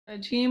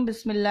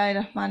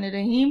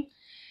Bismillahirrahmanirrahim.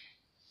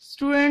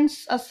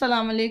 Students,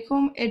 Assalamu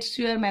alaikum. It's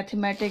your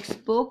mathematics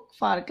book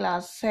for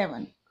class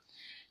 7.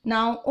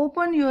 Now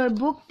open your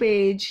book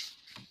page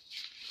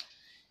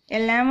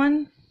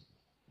 11,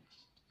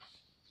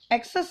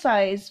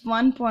 exercise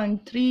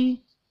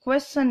 1.3,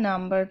 question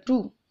number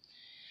 2.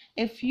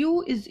 If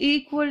u is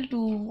equal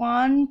to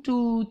 1,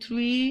 2,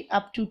 3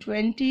 up to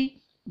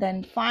 20,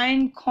 then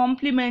find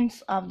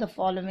complements of the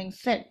following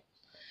set.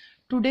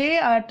 Today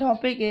our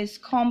topic is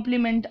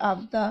complement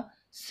of the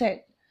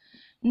set.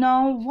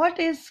 Now what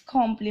is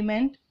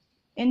complement?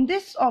 In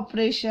this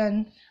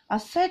operation, a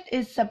set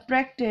is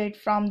subtracted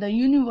from the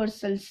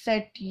universal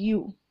set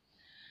U.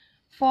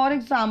 For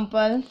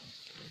example,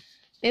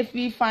 if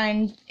we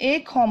find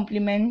a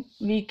complement,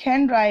 we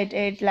can write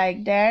it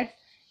like that: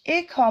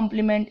 A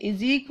complement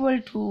is equal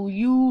to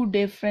U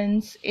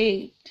difference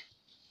 8.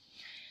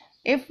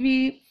 If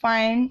we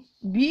find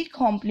B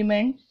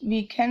complement,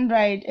 we can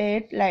write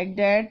it like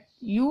that: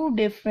 U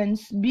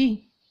difference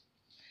B.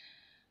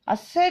 A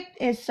set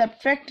is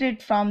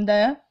subtracted from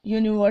the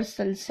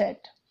universal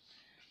set.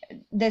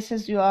 This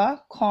is your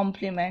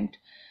complement.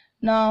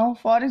 Now,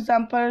 for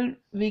example,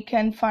 we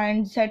can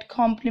find Z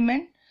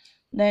complement.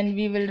 Then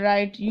we will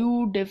write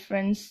U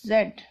difference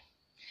Z.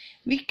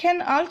 We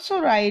can also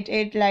write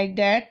it like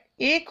that: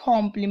 A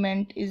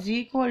complement is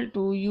equal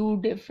to U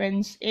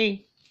difference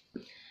A.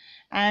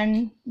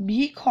 And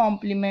B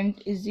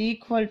complement is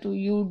equal to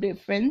U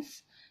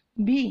difference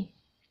B.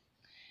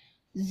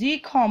 Z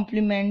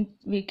complement,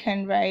 we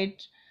can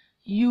write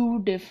U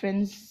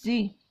difference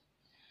Z.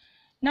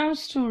 Now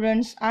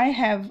students, I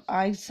have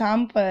an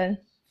example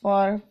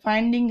for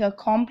finding a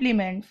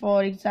complement.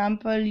 For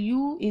example,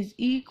 U is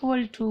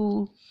equal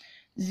to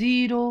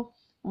 0,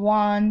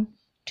 1,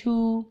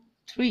 2,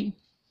 3.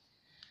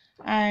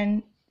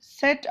 And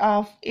set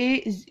of A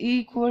is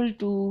equal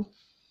to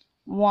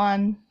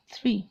 1,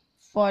 3.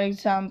 For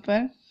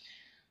example,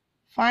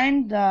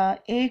 find the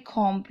A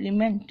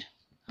complement.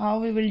 How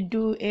we will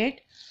do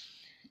it?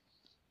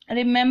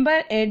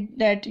 Remember it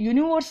that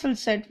universal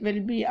set will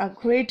be a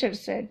greater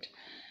set.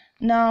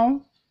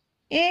 Now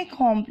A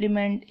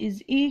complement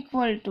is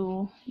equal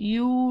to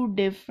U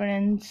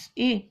difference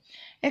A.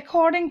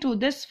 According to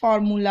this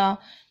formula,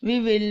 we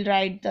will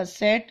write the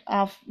set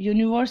of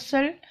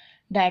universal,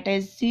 that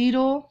is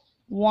 0,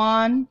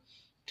 1,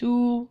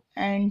 2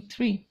 and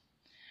 3.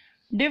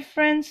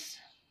 Difference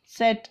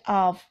set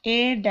of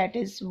A, that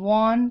is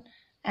 1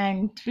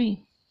 and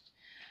 3.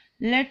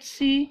 Let's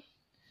see.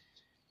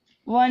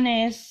 1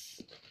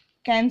 is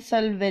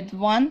cancel with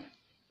 1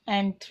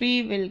 and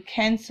 3 will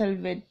cancel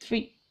with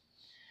 3.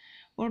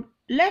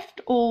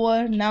 Left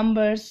over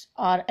numbers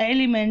or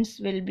elements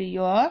will be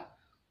your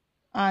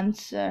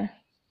answer.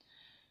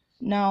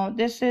 Now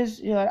this is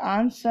your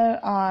answer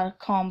or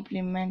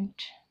complement.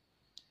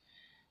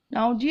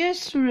 Now dear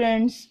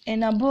students,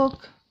 in a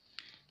book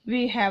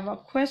we have a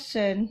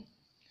question: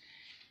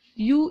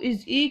 U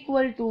is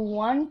equal to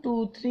 1,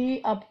 2,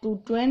 3 up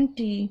to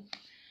 20,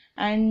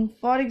 and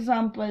for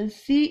example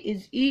C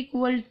is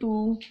equal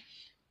to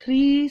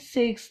 3,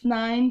 6,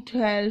 9,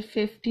 12,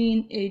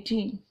 15,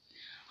 18.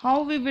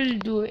 How we will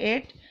do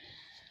it?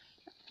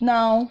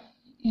 Now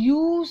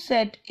U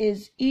set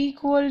is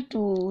equal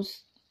to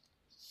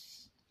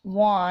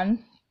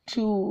 1,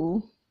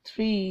 2,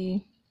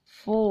 3,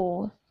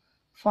 4,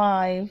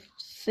 5,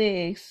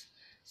 6,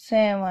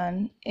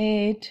 7,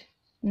 8,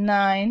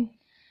 9,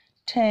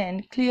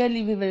 10.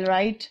 Clearly we will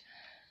write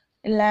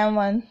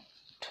 11,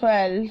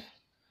 12,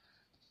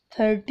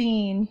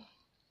 13,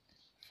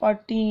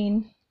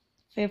 14,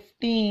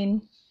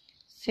 15,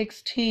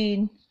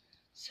 16,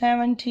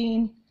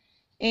 17,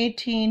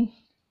 18,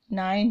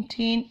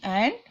 19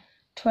 and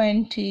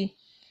 20.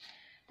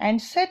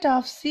 And set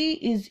of C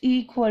is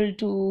equal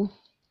to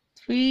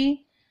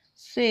 3,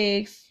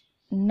 6,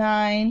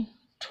 9,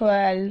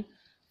 12,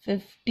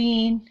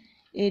 15,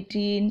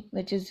 18,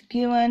 which is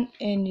given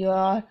in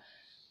your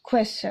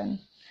question.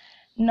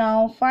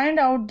 Now find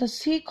out the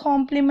C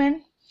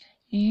complement: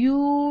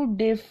 U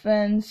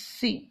difference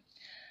C.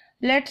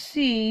 Let's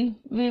see,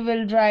 we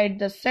will write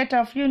the set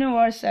of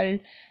universal,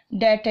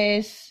 that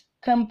is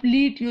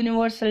complete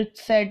universal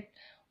set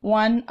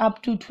 1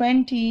 up to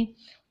 20.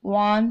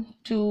 1,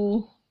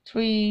 2,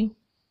 3,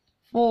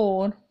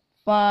 4,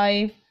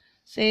 5,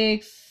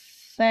 6,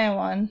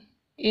 7,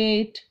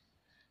 8,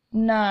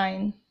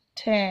 9,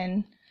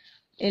 10,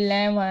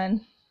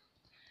 11,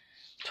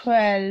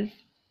 12,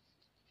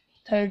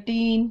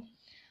 13,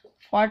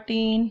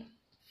 14,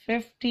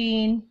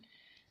 15,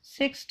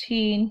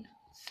 16,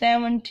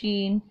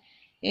 17,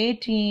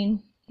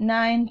 18,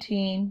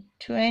 19,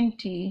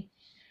 20.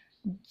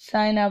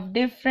 Sign of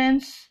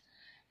difference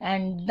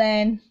and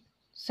then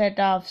set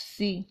of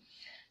C.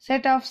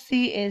 Set of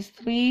C is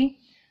 3,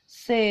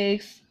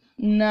 6,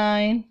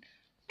 9,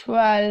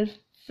 12,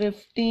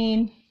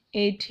 15,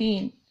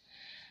 18.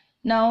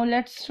 Now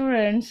let's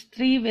students,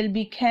 3 will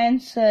be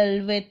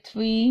cancelled with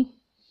 3,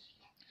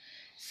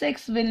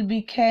 6 will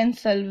be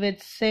cancelled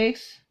with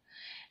 6,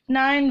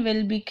 9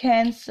 will be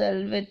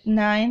cancelled with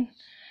 9,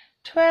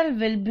 12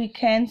 will be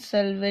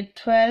cancelled with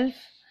 12,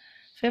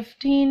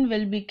 15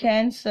 will be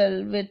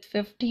cancelled with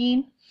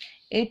 15,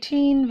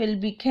 18 will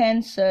be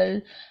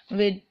cancelled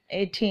with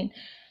 18.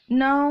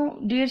 Now,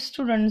 dear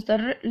students,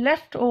 the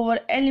leftover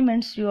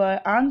elements your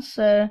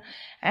answer,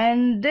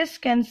 and this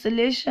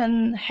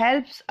cancellation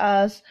helps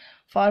us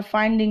for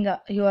finding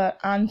your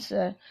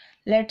answer.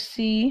 Let's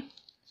see.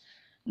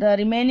 The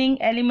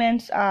remaining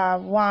elements are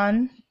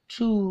 1,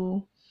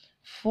 2,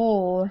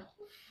 4,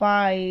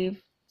 5,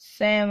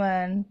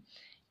 7,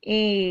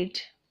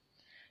 8,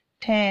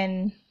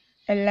 10,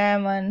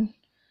 11,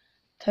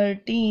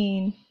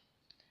 13,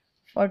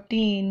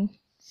 14,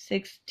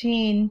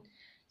 16,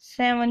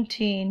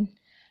 17,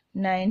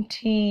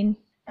 19,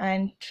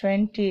 and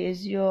 20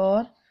 is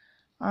your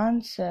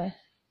answer.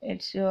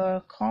 It's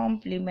your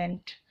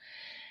complement.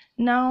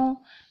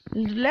 Now,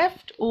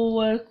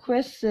 leftover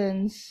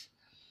questions,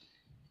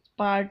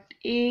 part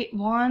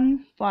A1,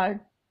 part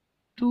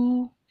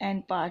 2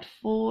 and part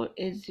 4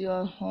 is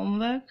your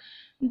homework.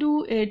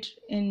 Do it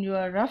in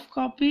your rough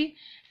copy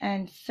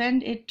and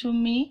send it to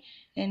me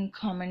in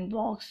comment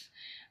box.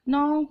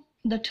 Now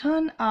the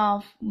turn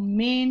of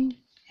main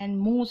and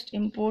most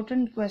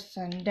important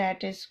question,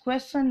 that is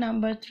question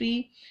number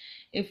 3.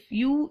 If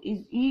u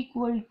is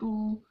equal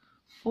to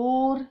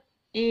 4,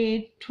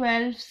 8,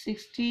 12,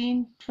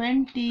 16,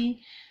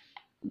 20,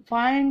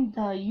 find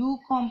the u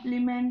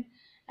complement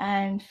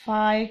and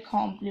phi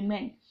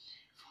complement.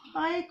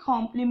 Phi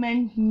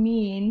complement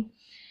mean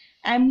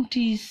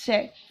empty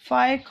set.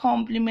 Phi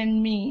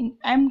complement mean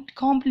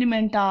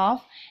complement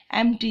of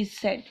empty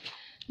set.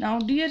 Now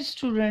dear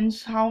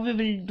students, how we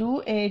will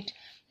do it?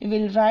 We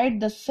will write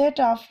the set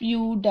of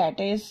u, that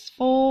is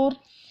 4,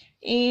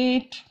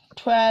 8,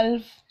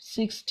 12,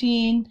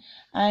 16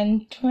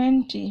 and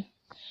 20.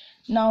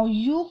 Now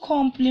u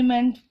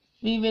complement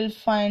we will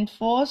find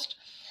first.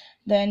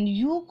 Then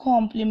u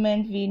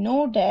complement, we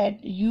know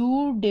that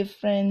u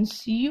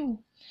difference u.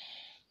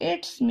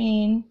 It's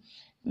mean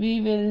we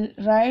will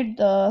write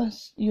the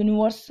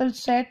universal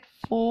set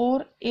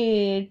 4,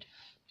 8,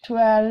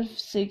 12,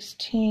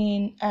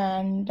 16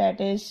 and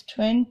that is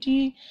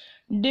 20.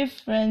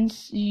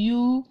 Difference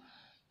u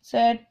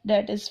set,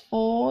 that is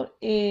 4,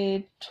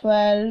 8,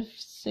 12,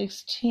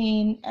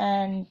 16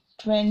 and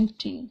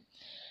 20.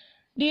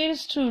 Dear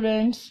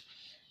students,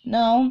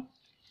 now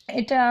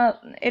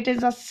it is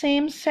the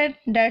same set,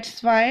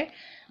 that's why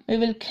we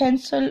will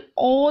cancel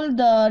all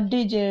the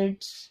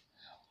digits,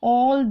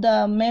 all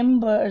the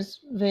members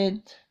with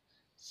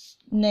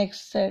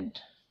next set.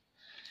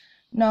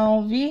 Now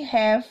we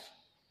have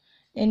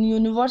in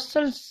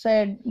universal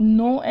set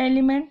no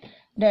element,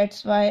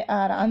 that's why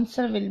our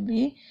answer will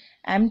be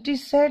empty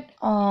set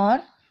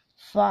or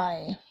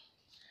phi.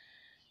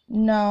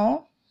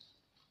 Now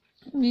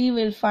we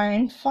will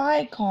find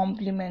phi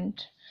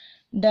complement,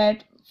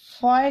 that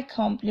phi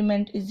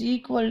complement is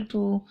equal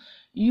to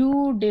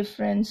u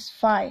difference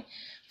phi.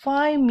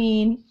 Phi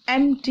mean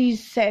empty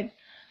set.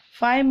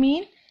 Phi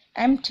mean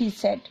empty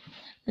set.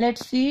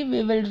 Let's see,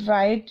 we will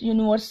write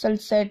universal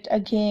set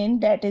again,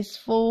 that is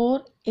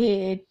 4,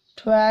 8,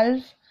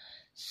 12,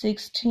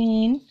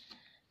 16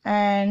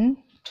 and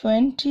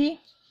 20.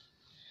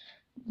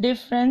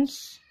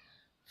 Difference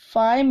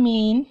phi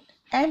mean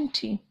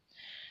empty.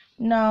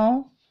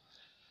 Now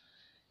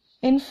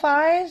in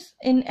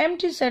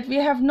empty set we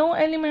have no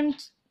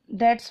elements,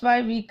 that's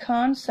why we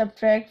can't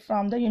subtract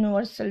from the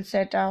universal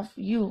set of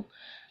u.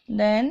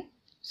 Then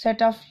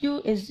set of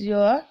u is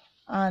your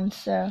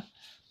answer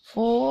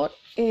 4,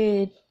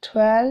 8,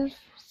 12,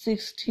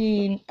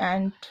 16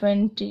 and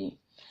 20.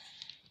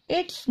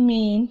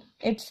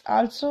 It's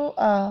also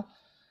a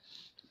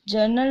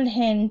general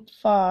hint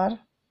for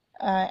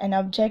an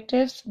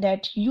objectives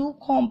that u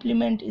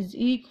complement is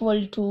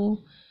equal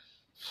to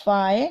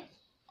phi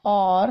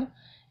or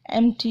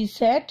empty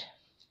set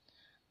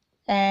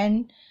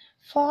and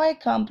phi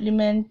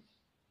complement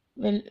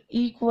will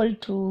equal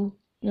to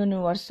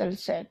universal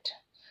set.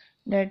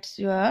 That's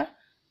your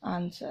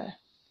answer.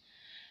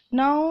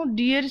 Now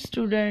dear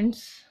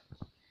students,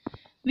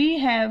 we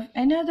have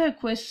another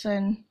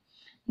question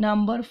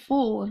number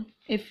 4.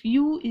 If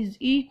u is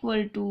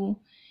equal to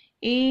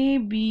a,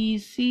 b,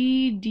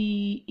 c,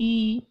 d,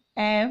 e,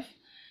 f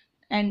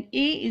and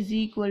a is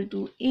equal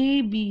to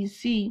a, b,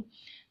 c,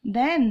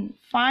 then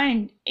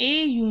find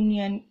a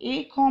union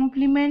a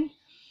complement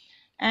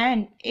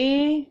and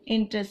a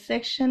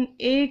intersection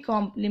a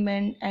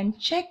complement and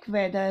check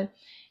whether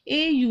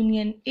a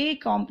union a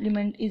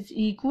complement is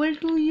equal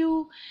to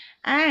u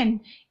and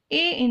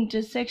a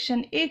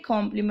intersection a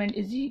complement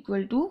is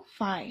equal to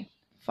phi.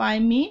 Phi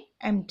mean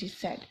empty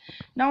set.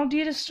 Now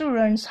dear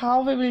students,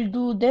 how we will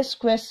do this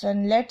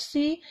question? Let's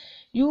see.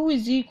 U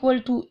is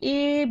equal to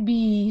a,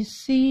 b,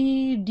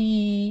 c,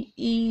 d,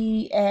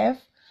 e,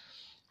 f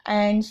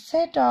and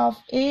set of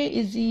a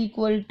is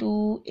equal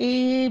to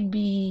a,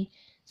 b,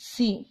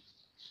 c.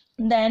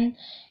 Then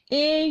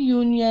a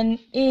union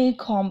a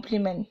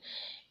complement.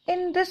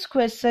 In this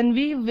question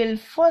we will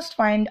first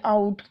find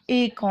out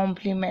a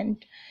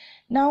complement.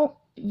 Now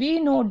we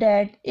know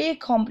that A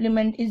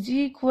complement is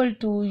equal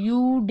to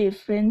U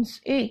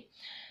difference A.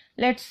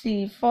 Let's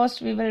see,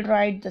 first we will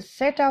write the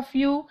set of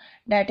U,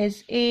 that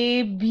is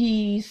A,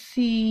 B,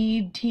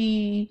 C,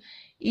 D,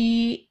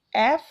 E,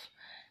 F.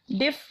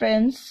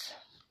 Difference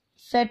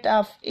set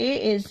of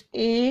A is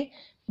A,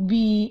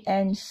 B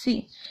and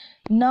C.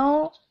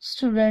 Now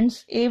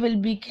students, A will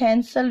be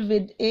cancelled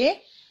with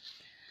A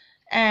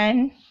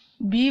and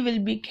B will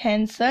be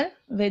cancelled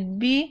with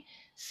B,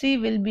 C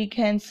will be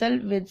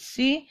cancelled with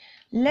C.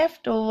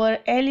 Leftover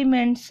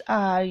elements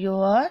are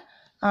your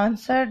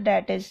answer,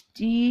 that is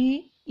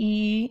D,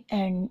 E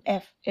and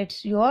F.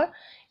 It's your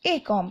A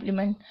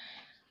complement.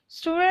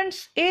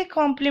 Students, A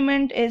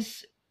complement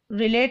is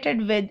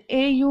related with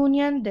A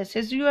union. This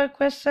is your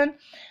question.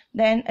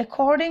 Then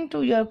according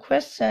to your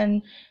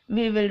question,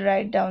 we will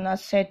write down a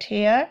set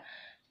here,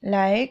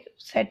 like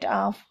set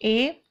of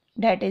A,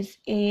 that is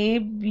A,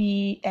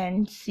 B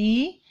and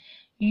C.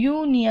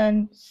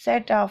 Union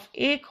set of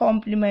A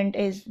complement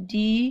is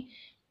D,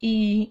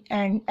 E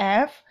and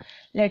F.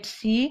 Let's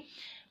see.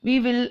 We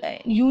will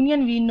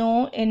union, we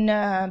know in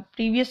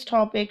previous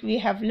topic we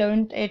have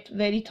learned it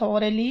very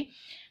thoroughly,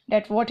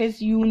 that what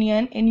is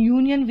union. In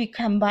union we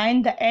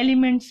combine the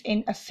elements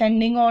in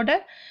ascending order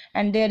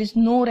and there is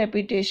no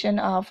repetition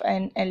of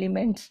an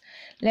elements.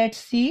 Let's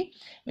see,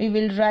 we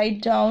will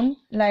write down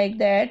like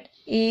that: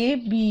 A,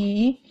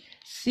 B,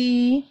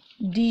 C,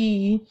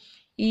 D,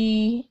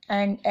 E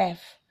and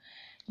F.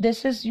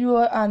 This is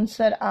your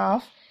answer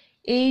of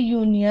A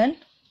union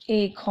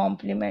A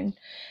complement.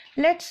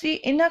 Let's see,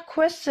 in a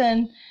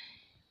question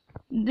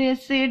they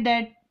say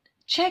that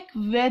check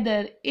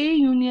whether A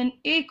union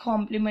A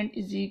complement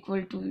is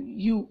equal to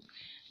U.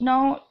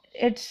 Now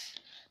it's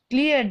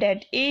clear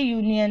that A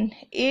union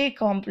A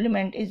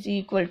complement is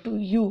equal to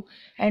U,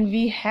 and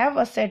we have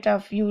a set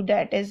of U,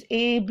 that is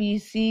A, B,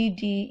 C,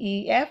 D,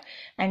 E, F,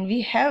 and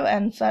we have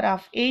answer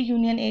of A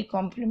union A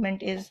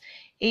complement is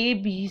A,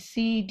 B,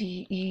 C,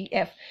 D, E,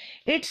 F.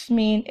 It's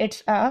mean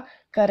it's a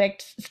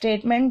correct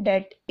statement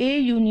that A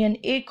union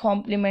A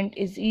complement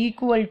is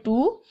equal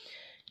to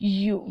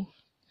U.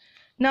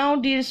 Now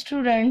dear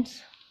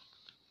students,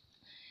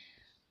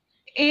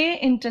 A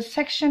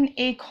intersection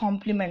A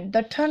complement,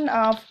 the term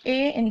of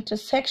A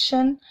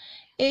intersection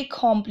A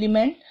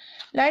complement,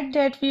 like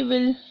that we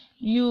will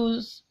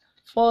use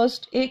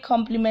first A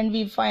complement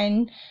we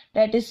find,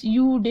 that is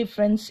U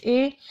difference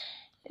A.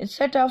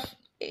 Set of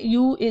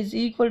U is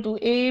equal to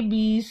A,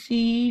 B,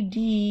 C,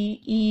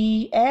 D,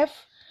 E,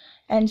 F,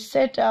 and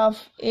set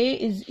of A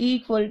is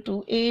equal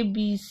to A,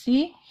 B,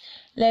 C.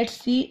 Let's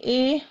see,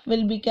 A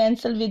will be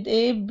cancelled with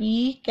A,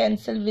 B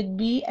cancel with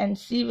B and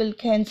C will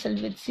cancel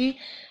with C.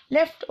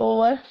 Left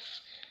over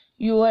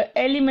your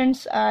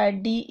elements are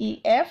D,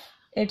 E, F.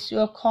 It's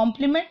your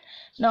complement.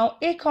 Now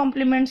A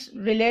complements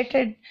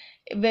related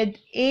with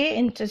A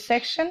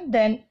intersection,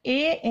 then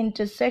A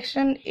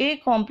intersection A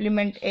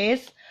complement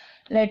is,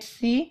 let's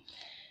see,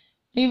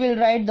 we will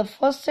write the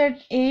first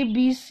set A,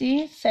 B,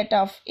 C, set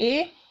of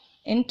A,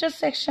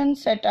 intersection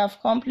set of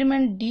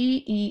complement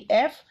D, E,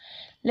 F.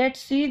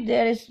 Let's see,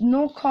 there is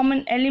no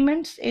common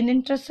elements in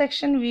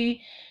intersection.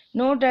 We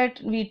know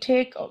that we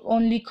take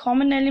only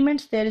common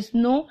elements. There is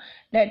no,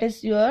 that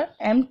is your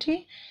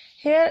empty.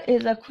 Here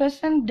is a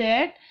question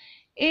that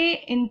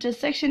A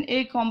intersection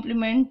A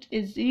complement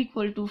is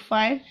equal to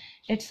 5.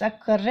 It's a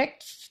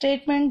correct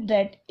statement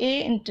that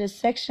A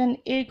intersection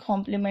A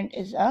complement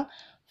is a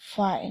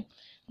 5.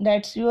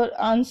 That's your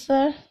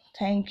answer.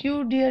 Thank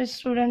you, dear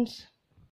students.